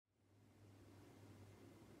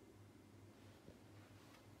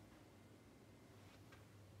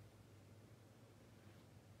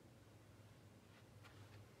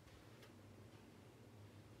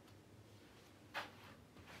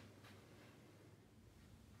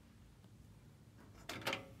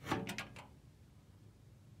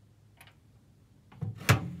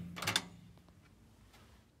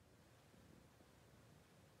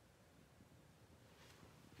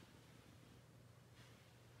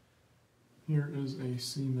Here is a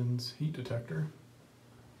Siemens heat detector.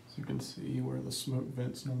 As you can see where the smoke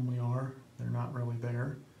vents normally are, they're not really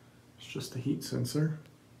there. It's just a heat sensor,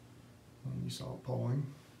 and you saw it pulling,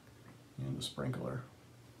 and a sprinkler.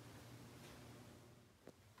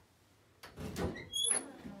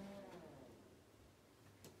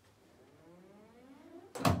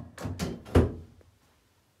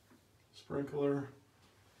 Sprinkler,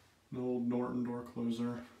 an old Norton door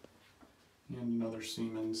closer, and another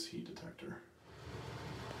Siemens heat detector.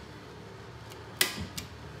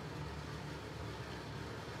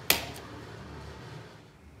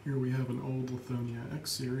 Here we have an old Lithonia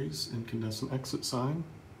X series incandescent exit sign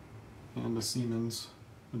and a Siemens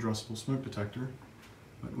addressable smoke detector.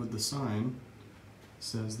 But with the sign, it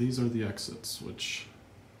says these are the exits, which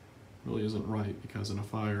really isn't right because in a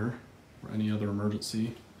fire or any other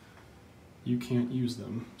emergency, you can't use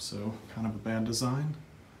them. So kind of a bad design.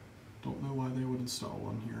 Don't know why they would install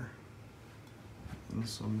one here. And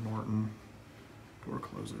some Norton door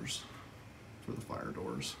closers for the fire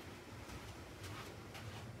doors.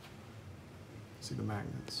 See the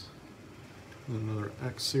magnets. And another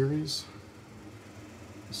X series,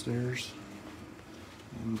 the stairs,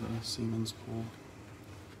 and a Siemens pull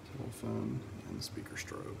telephone and the speaker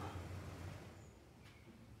strobe.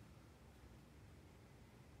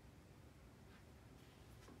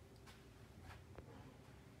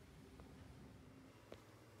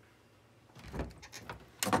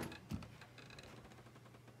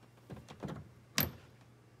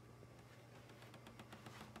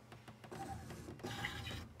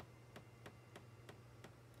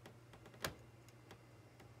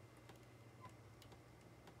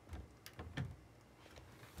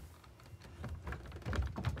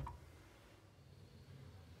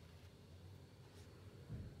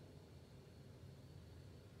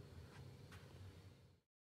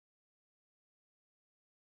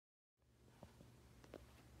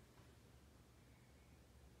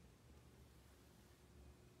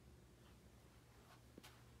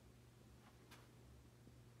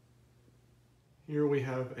 Here we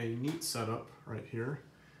have a neat setup right here.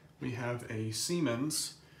 We have a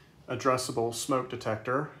Siemens addressable smoke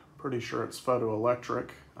detector. Pretty sure it's photoelectric.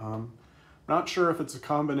 Not sure if it's a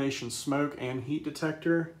combination smoke and heat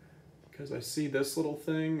detector because I see this little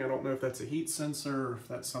thing. I don't know if that's a heat sensor or if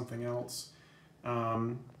that's something else.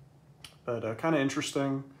 But kind of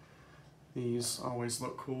interesting. These always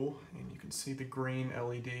look cool, and you can see the green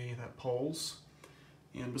LED that pulls.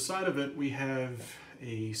 And beside of it, we have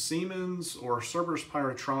a Siemens or Cerberus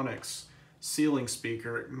Pyrotronics ceiling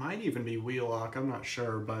speaker. It might even be Wheelock, I'm not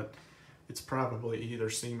sure, but it's probably either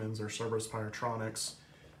Siemens or Cerberus Pyrotronics.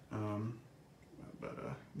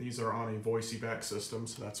 These are on a voice evac system,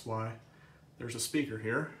 so that's why there's a speaker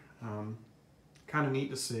here. Kind of neat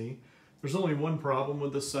to see. There's only one problem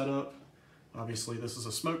with this setup. Obviously, this is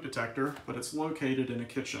a smoke detector, but it's located in a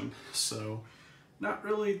kitchen, so not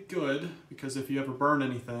really good, because if you ever burn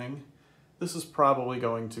anything, this is probably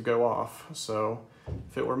going to go off. So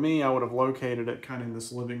if it were me, I would have located it kind of in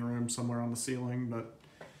this living room somewhere on the ceiling, but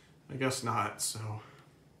I guess not. So,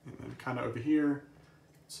 and then kind of over here,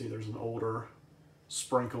 see there's an older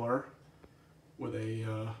sprinkler with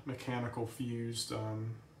a mechanical fused,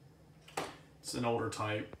 it's an older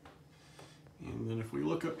type. And then if we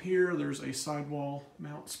look up here, there's a sidewall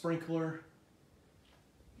mount sprinkler.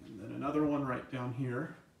 And then another one right down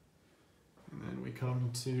here. And then we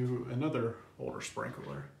come to another older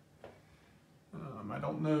sprinkler. I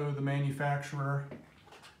don't know the manufacturer.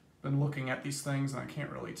 Been looking at these things and I can't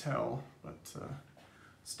really tell, but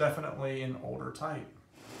it's definitely an older type.